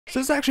So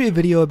this is actually a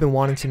video I've been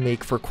wanting to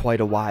make for quite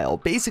a while.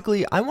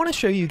 Basically, I want to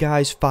show you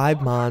guys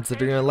 5 mods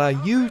that are going to allow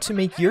you to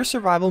make your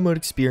survival mode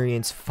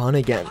experience fun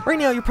again. Right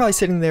now, you're probably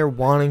sitting there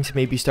wanting to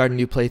maybe start a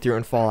new playthrough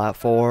in Fallout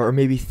 4, or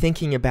maybe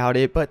thinking about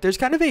it, but there's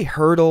kind of a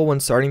hurdle when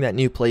starting that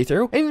new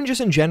playthrough. And even just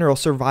in general,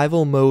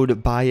 survival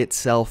mode by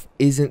itself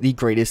isn't the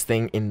greatest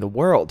thing in the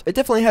world. It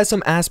definitely has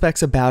some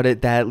aspects about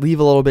it that leave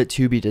a little bit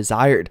to be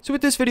desired. So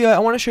with this video, I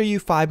want to show you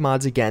 5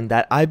 mods again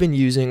that I've been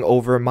using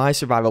over my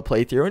survival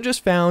playthrough and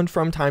just found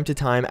from time to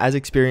time as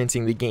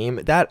experiencing the game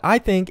that I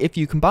think if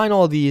you combine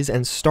all of these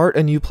and start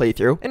a new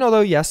playthrough, and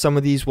although yes, some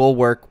of these will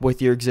work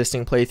with your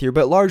existing playthrough,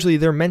 but largely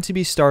they're meant to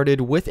be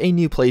started with a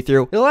new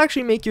playthrough, it'll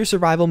actually make your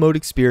survival mode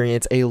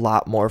experience a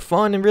lot more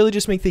fun and really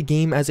just make the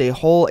game as a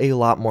whole a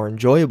lot more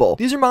enjoyable.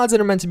 These are mods that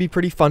are meant to be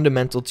pretty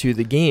fundamental to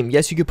the game.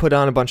 Yes, you could put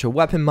on a bunch of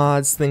weapon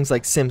mods, things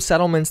like sim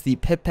settlements, the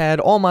pip pad,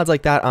 all mods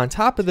like that on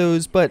top of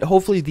those, but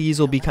hopefully these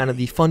will be kind of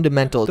the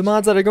fundamentals, the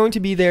mods that are going to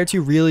be there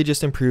to really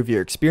just improve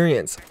your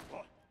experience.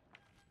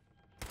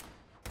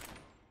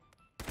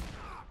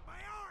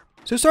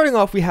 So starting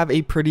off, we have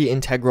a pretty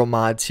integral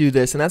mod to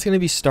this, and that's going to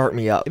be Start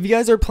Me Up. If you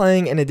guys are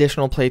playing an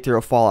additional playthrough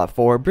of Fallout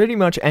 4, pretty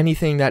much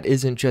anything that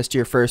isn't just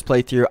your first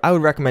playthrough, I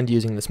would recommend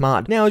using this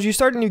mod. Now, as you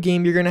start a new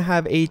game, you're going to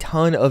have a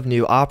ton of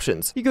new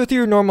options. You go through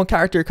your normal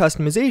character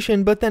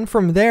customization, but then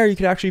from there, you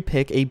could actually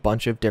pick a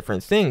bunch of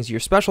different things.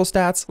 Your special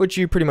stats, which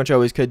you pretty much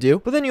always could do,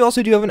 but then you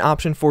also do have an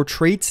option for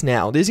traits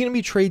now. There's going to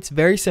be traits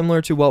very similar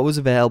to what was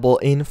available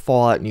in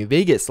Fallout New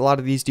Vegas. A lot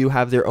of these do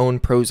have their own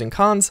pros and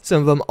cons.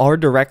 Some of them are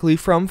directly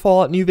from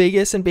Fallout New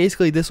Vegas, and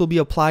basically this will be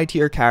applied to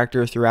your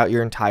character throughout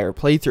your entire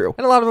playthrough.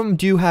 And a lot of them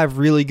do have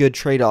really good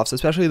trade-offs,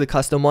 especially the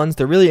custom ones.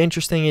 They're really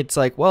interesting. It's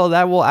like, well,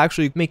 that will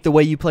actually make the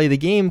way you play the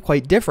game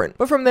quite different.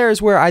 But from there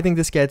is where I think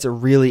this gets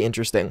really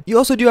interesting. You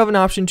also do have an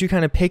option to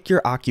kind of pick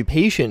your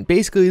occupation.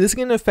 Basically, this is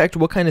going to affect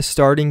what kind of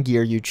starting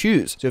gear you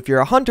choose. So if you're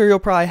a hunter, you'll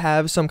probably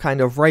have some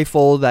kind of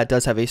rifle that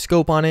does have a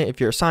scope on it. If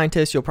you're a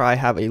scientist, you'll probably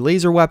have a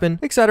laser weapon,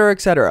 etc.,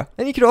 etc.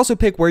 And you could also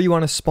pick where you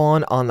want to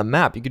spawn on the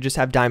map. You could just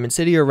have Diamond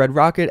City or Red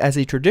Rocket as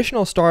a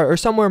traditional start, or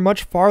somewhere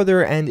much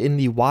farther and in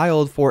the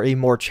wild for a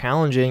more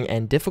challenging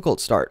and difficult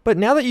start. But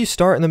now that you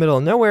start in the middle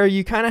of nowhere,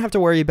 you kind of have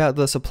to worry about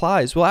the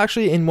supplies. Well,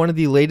 actually, in one of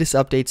the latest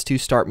updates to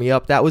Start Me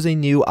Up, that was a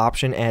new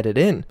option added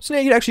in. So now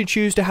you could actually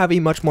choose to have a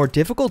much more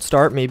difficult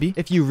start, maybe,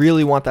 if you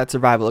really want that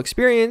survival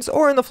experience,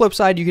 or on the flip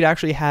side, you could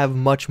actually have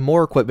much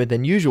more equipment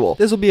than usual.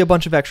 This will be a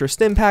bunch of extra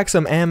stim packs,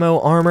 some ammo,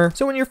 armor.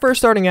 So when you're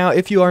first starting out,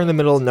 if you are in the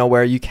middle of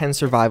nowhere, you can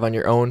survive on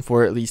your own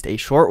for at least a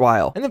short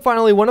while. And then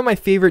finally, one of my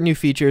favorite new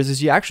features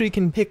is you actually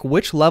can pick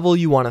which level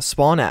you want to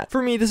spawn at.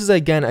 For me, this is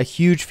again a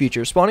huge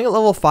feature. Spawning at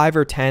level 5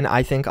 or 10,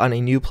 I think on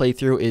a new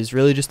playthrough is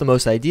really just the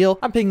most ideal.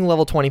 I'm picking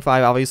level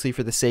 25 obviously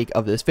for the sake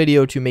of this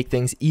video to make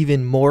things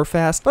even more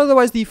fast, but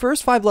otherwise the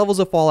first 5 levels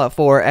of Fallout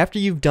 4, after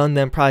you've done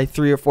them probably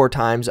 3 or 4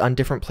 times on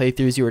different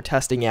playthroughs you were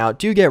testing out,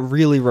 do get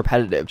really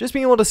repetitive. Just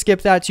being able to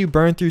skip that to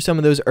burn through some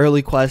of those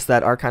early quests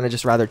that are kind of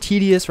just rather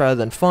tedious rather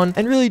than fun,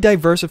 and really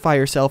diversify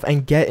yourself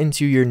and get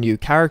into your new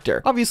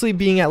character. Obviously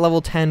being at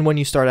level 10 when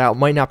you start out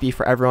might not be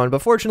for everyone,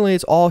 but fortunately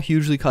it's all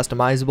hugely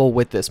customizable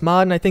with this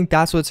mod, and I think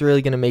that's what's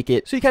really going to make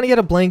it so you kind of get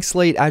a blank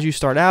slate as you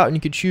start out, and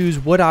you can choose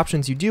what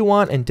options you do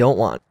want and don't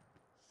want.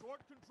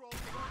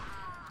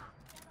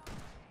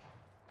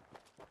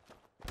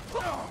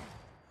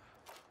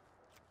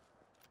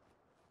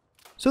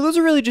 So those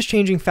are really just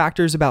changing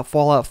factors about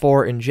Fallout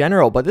 4 in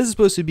general, but this is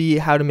supposed to be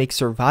how to make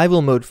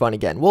survival mode fun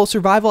again. Well,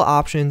 survival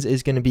options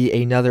is going to be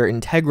another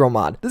integral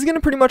mod. This is going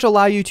to pretty much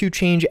allow you to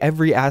change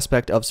every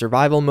aspect of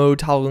survival mode,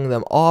 toggling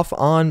them off,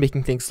 on,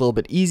 making things a little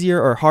bit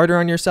easier or harder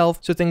on yourself.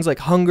 So things like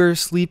hunger,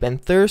 sleep,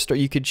 and thirst, or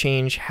you could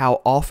change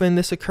how often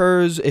this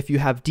occurs if you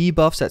have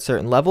debuffs at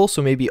certain levels.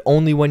 So maybe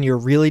only when you're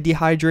really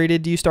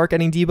dehydrated do you start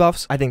getting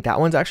debuffs. I think that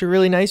one's actually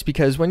really nice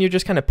because when you're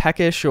just kind of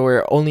peckish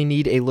or only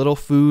need a little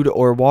food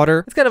or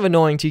water, it's kind of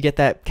annoying to get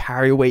that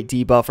carry weight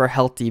debuff or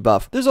health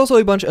debuff. There's also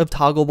a bunch of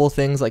toggleable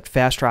things like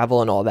fast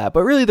travel and all that,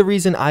 but really the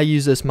reason I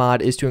use this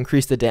mod is to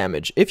increase the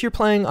damage. If you're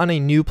playing on a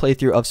new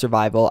playthrough of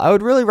survival, I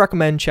would really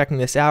recommend checking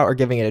this out or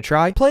giving it a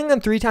try. Playing them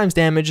 3 times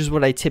damage is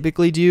what I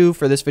typically do.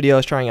 For this video I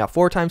was trying out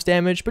 4 times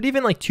damage, but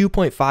even like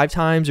 2.5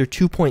 times or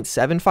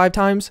 2.75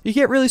 times, you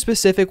get really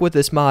specific with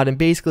this mod, and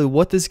basically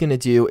what this is going to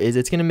do is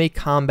it's going to make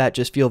combat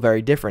just feel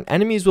very different.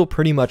 Enemies will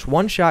pretty much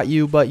one-shot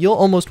you, but you'll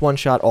almost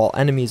one-shot all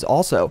enemies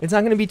also. It's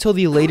not going to be till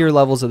the later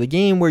levels of the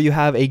game where you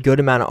have a good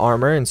amount of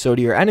armor, and so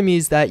do your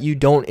enemies, that you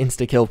don't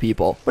insta-kill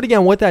people. But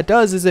again, what that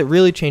does is it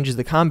really changes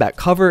the combat.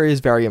 Cover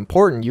is very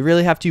important. You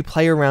really have to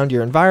play around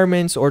your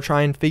environments or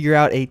try and figure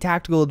out a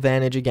tactical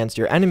advantage against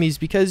your enemies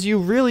because you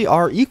really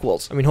are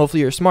equals. I mean,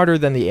 hopefully you're smarter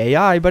than the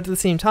AI, but at the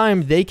same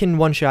time, they can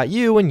one-shot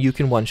you and you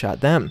can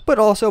one-shot them. But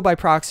also by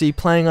proxy,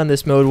 playing on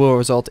this mode will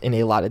result in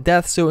a lot of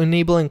deaths, so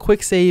enabling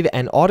quick save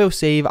and auto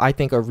save I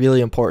think are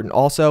really important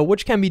also,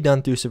 which can be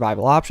done through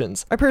survival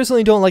options. I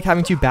personally don't like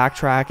having to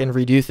backtrack and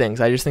and redo things.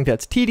 I just think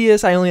that's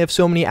tedious. I only have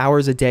so many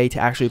hours a day to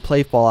actually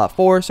play Fallout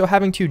 4, so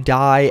having to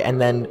die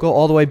and then go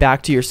all the way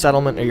back to your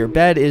settlement or your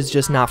bed is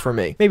just not for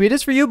me. Maybe it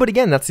is for you, but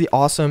again, that's the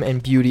awesome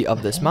and beauty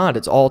of this mod.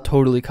 It's all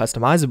totally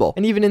customizable.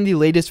 And even in the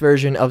latest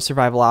version of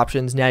survival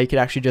options, now you could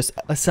actually just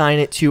assign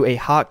it to a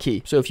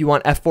hotkey. So if you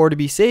want F4 to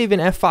be save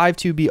and F5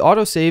 to be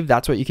autosave,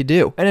 that's what you could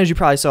do. And as you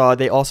probably saw,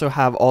 they also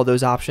have all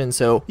those options,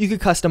 so you could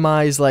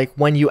customize like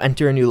when you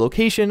enter a new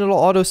location, it'll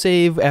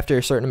autosave. After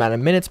a certain amount of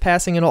minutes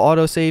passing, it'll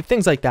autosave.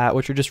 Things like that,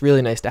 which are just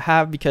really nice to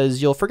have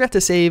because you'll forget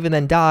to save and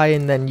then die,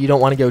 and then you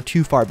don't want to go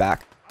too far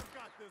back.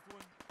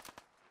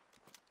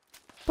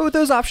 But with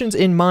those options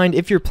in mind,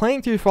 if you're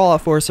playing through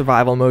Fallout 4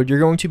 survival mode, you're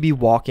going to be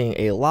walking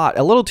a lot,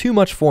 a little too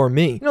much for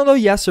me. And although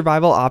yes,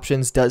 survival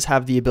options does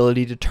have the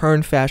ability to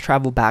turn fast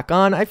travel back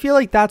on, I feel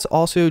like that's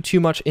also too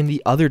much in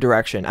the other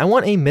direction. I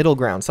want a middle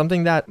ground,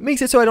 something that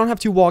makes it so I don't have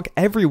to walk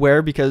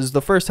everywhere, because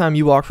the first time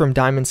you walk from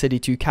Diamond City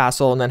to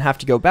Castle and then have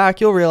to go back,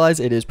 you'll realize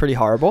it is pretty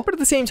horrible. But at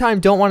the same time,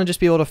 don't want to just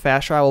be able to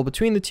fast travel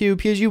between the two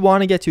because you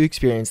want to get to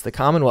experience the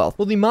Commonwealth.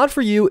 Well, the mod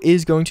for you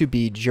is going to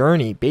be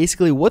Journey.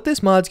 Basically, what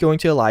this mod's going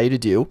to allow you to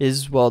do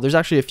is, well, there's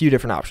actually a few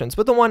different options,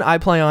 but the one I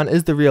play on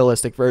is the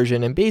realistic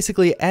version. And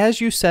basically,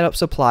 as you set up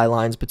supply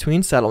lines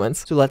between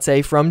settlements, so let's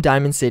say from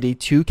Diamond City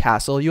to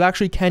Castle, you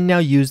actually can now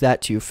use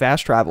that to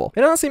fast travel.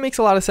 It honestly makes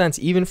a lot of sense,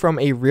 even from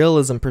a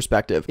realism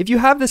perspective. If you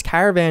have this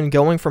caravan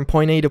going from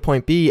point A to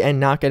point B and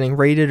not getting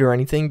raided or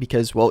anything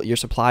because, well, your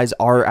supplies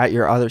are at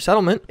your other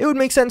settlement, it would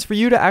make sense for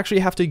you to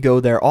actually have to go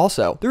there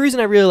also. The reason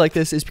I really like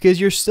this is because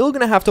you're still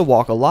going to have to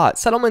walk a lot.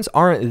 Settlements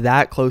aren't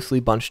that closely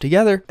bunched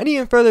together, and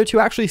even further, to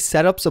actually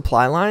set up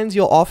supply lines,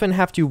 you'll often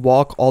have to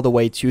walk all the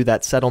way to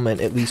that settlement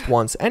at least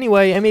once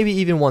anyway, and maybe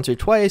even once or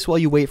twice while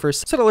you wait for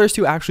settlers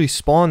to actually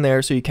spawn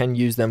there so you can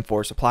use them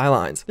for supply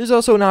lines. There's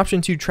also an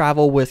option to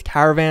travel with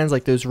caravans,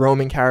 like those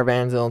roaming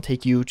caravans that'll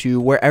take you to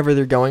wherever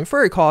they're going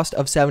for a cost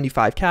of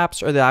 75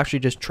 caps, or they'll actually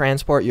just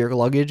transport your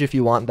luggage if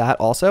you want that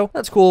also.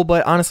 That's cool,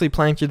 but honestly,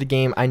 playing through the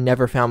game, I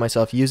never found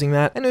myself using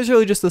that, and it was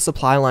really just the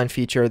supply line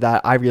feature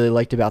that I really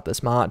liked about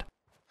this mod.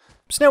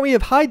 So now we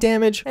have high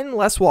damage and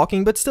less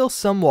walking, but still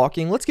some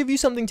walking. Let's give you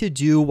something to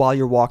do while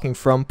you're walking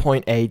from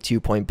point A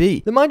to point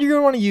B. The mod you're going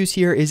to want to use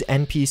here is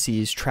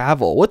NPCs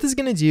Travel. What this is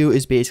going to do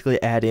is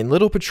basically add in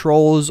little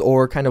patrols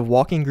or kind of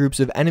walking groups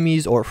of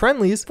enemies or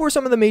friendlies for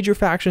some of the major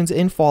factions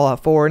in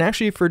Fallout 4, and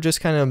actually for just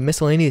kind of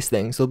miscellaneous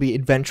things. There'll be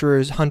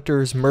adventurers,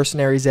 hunters,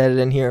 mercenaries added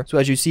in here. So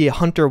as you see a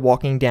hunter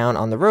walking down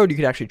on the road, you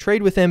could actually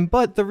trade with him,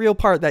 but the real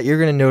part that you're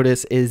going to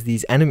notice is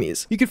these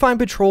enemies. You can find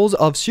patrols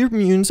of super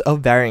mutants of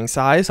varying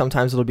size.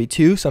 Sometimes it'll be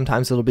 2,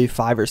 sometimes it'll be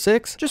 5 or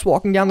 6, just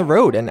walking down the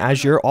road. And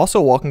as you're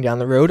also walking down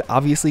the road,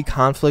 obviously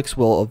conflicts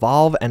will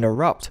evolve and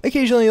erupt.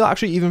 Occasionally you'll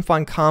actually even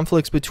find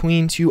conflicts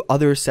between 2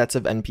 other sets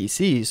of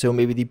NPCs, so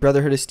maybe the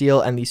Brotherhood of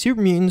Steel and the super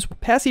mutants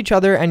pass each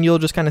other and you'll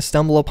just kind of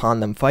stumble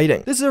upon them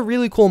fighting. This is a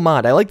really cool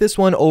mod. I like this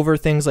one over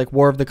things like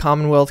War of the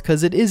Commonwealth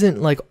because it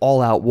isn't like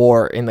all-out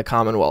war in the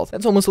Commonwealth.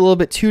 That's almost a little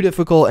bit too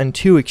difficult and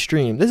too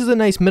extreme. This is a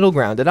nice middle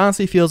ground. It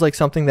honestly feels like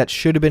something that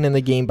should have been in the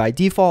game by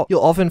default.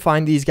 You'll often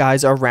find these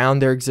guys around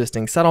their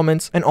existing settlements,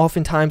 and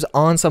oftentimes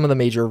on some of the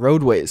major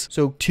roadways.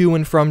 So to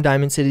and from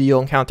Diamond City, you'll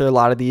encounter a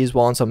lot of these,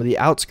 while on some of the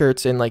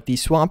outskirts in like the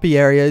swampy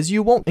areas,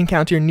 you won't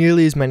encounter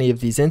nearly as many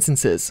of these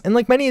instances. And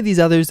like many of these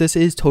others, this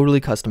is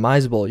totally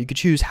customizable. You could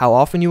choose how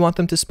often you want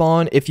them to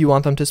spawn, if you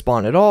want them to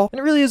spawn at all, and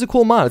it really is a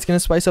cool mod. It's going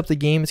to spice up the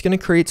game. It's going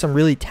to create some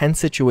really tense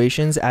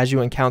situations as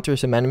you encounter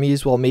some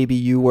enemies while maybe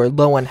you were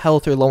low on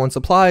health or low on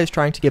supplies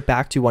trying to get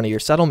back to one of your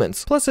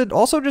settlements. Plus, it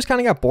also just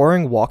kind of got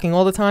boring walking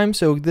all the time,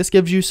 so this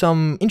gives you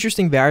some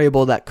interesting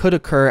variable that could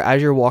occur as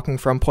you're walking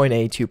from point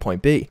A to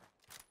point B.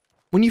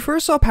 When you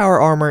first saw power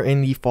armor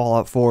in the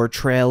Fallout 4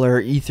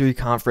 trailer E3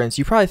 conference,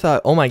 you probably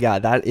thought, oh my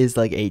god, that is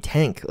like a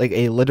tank, like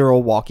a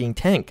literal walking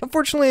tank.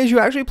 Unfortunately, as you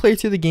actually play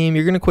through the game,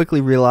 you're going to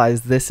quickly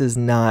realize this is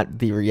not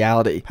the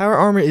reality. Power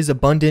armor is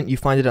abundant, you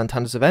find it on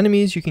tons of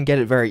enemies, you can get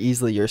it very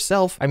easily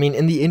yourself. I mean,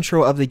 in the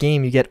intro of the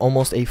game, you get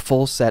almost a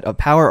full set of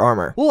power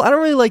armor. Well, I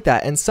don't really like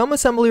that, and some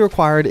assembly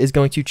required is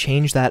going to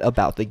change that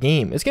about the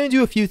game. It's going to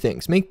do a few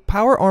things. Make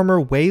power armor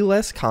way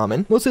less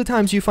common. Most of the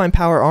times you find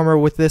power armor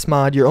with this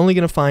mod, you're only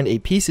going to find a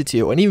piece or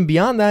two. And even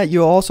beyond that,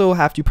 you'll also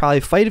have to probably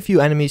fight a few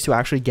enemies to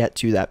actually get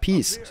to that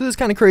piece. So this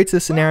kind of creates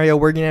this scenario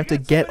where you're going to have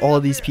to get all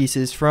of these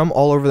pieces from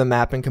all over the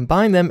map and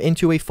combine them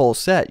into a full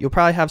set. You'll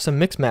probably have some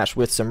mix match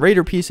with some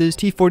Raider pieces,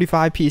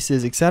 T-45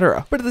 pieces,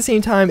 etc. But at the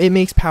same time, it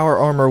makes power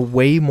armor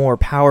way more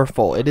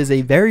powerful. It is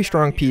a very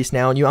strong piece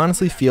now, and you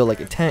honestly feel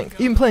like a tank.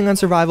 Even playing on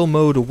survival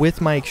mode with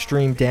my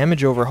extreme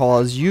damage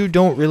overhauls, you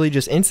don't really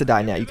just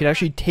insta-die now. You can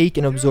actually take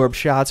and absorb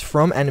shots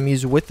from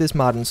enemies with this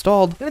mod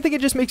installed, and I think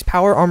it just makes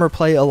power armor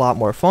play a lot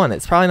more fun. fun.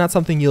 It's probably not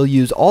something you'll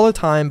use all the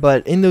time,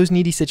 but in those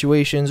needy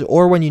situations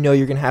or when you know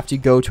you're going to have to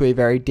go to a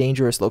very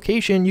dangerous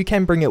location, you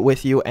can bring it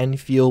with you and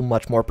feel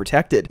much more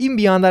protected. Even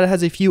beyond that, it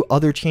has a few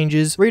other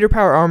changes. Raider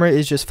power armor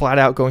is just flat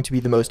out going to be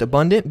the most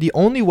abundant. The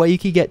only way you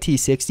can get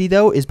T60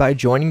 though is by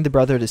joining the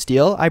Brotherhood of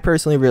Steel. I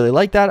personally really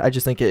like that. I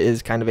just think it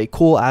is kind of a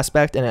cool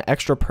aspect and an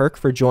extra perk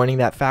for joining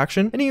that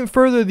faction. And even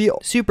further, the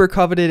super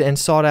coveted and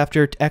sought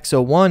after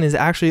XO1 is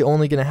actually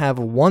only going to have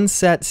one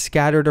set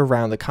scattered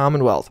around the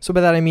Commonwealth. So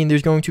by that I mean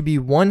there's going to be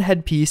one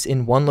headpiece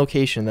in one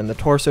location, then the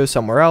torso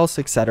somewhere else,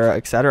 etc,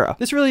 etc.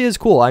 This really is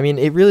cool. I mean,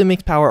 it really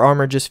makes power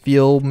armor just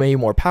feel way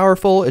more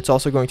powerful. It's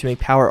also going to make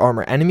power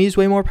armor enemies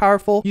way more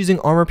powerful. Using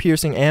armor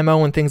piercing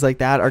ammo and things like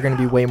that are going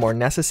to be way more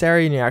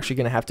necessary, and you're actually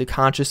going to have to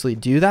consciously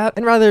do that.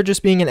 And rather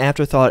just being an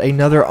afterthought,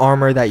 another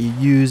armor that you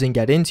use and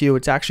get into,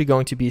 it's actually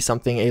going to be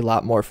something a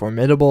lot more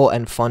formidable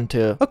and fun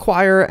to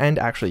acquire and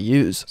actually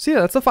use. So yeah,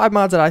 that's the 5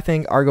 mods that I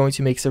think are going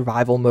to make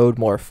survival mode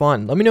more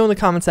fun. Let me know in the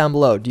comments down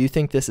below. Do you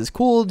think this is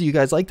cool? Do you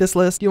guys like this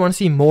list? Do you want to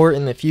see more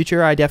in the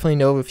future? I definitely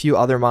know of a few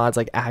other mods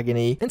like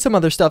Agony and some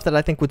other stuff that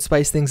I think would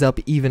spice things up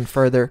even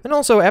further. And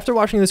also, after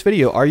watching this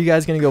video, are you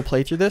guys going to go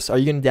play through this? Are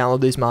you going to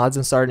download these mods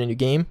and start a new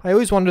game? I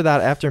always wonder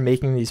that after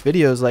making these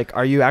videos, like,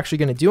 are you actually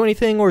going to do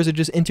anything, or is it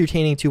just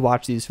entertaining to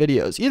watch these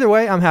videos? Either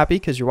way, I'm happy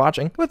because you're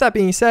watching. With that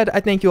being said, I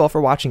thank you all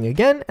for watching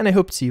again, and I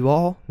hope to see you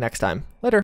all next time. Later.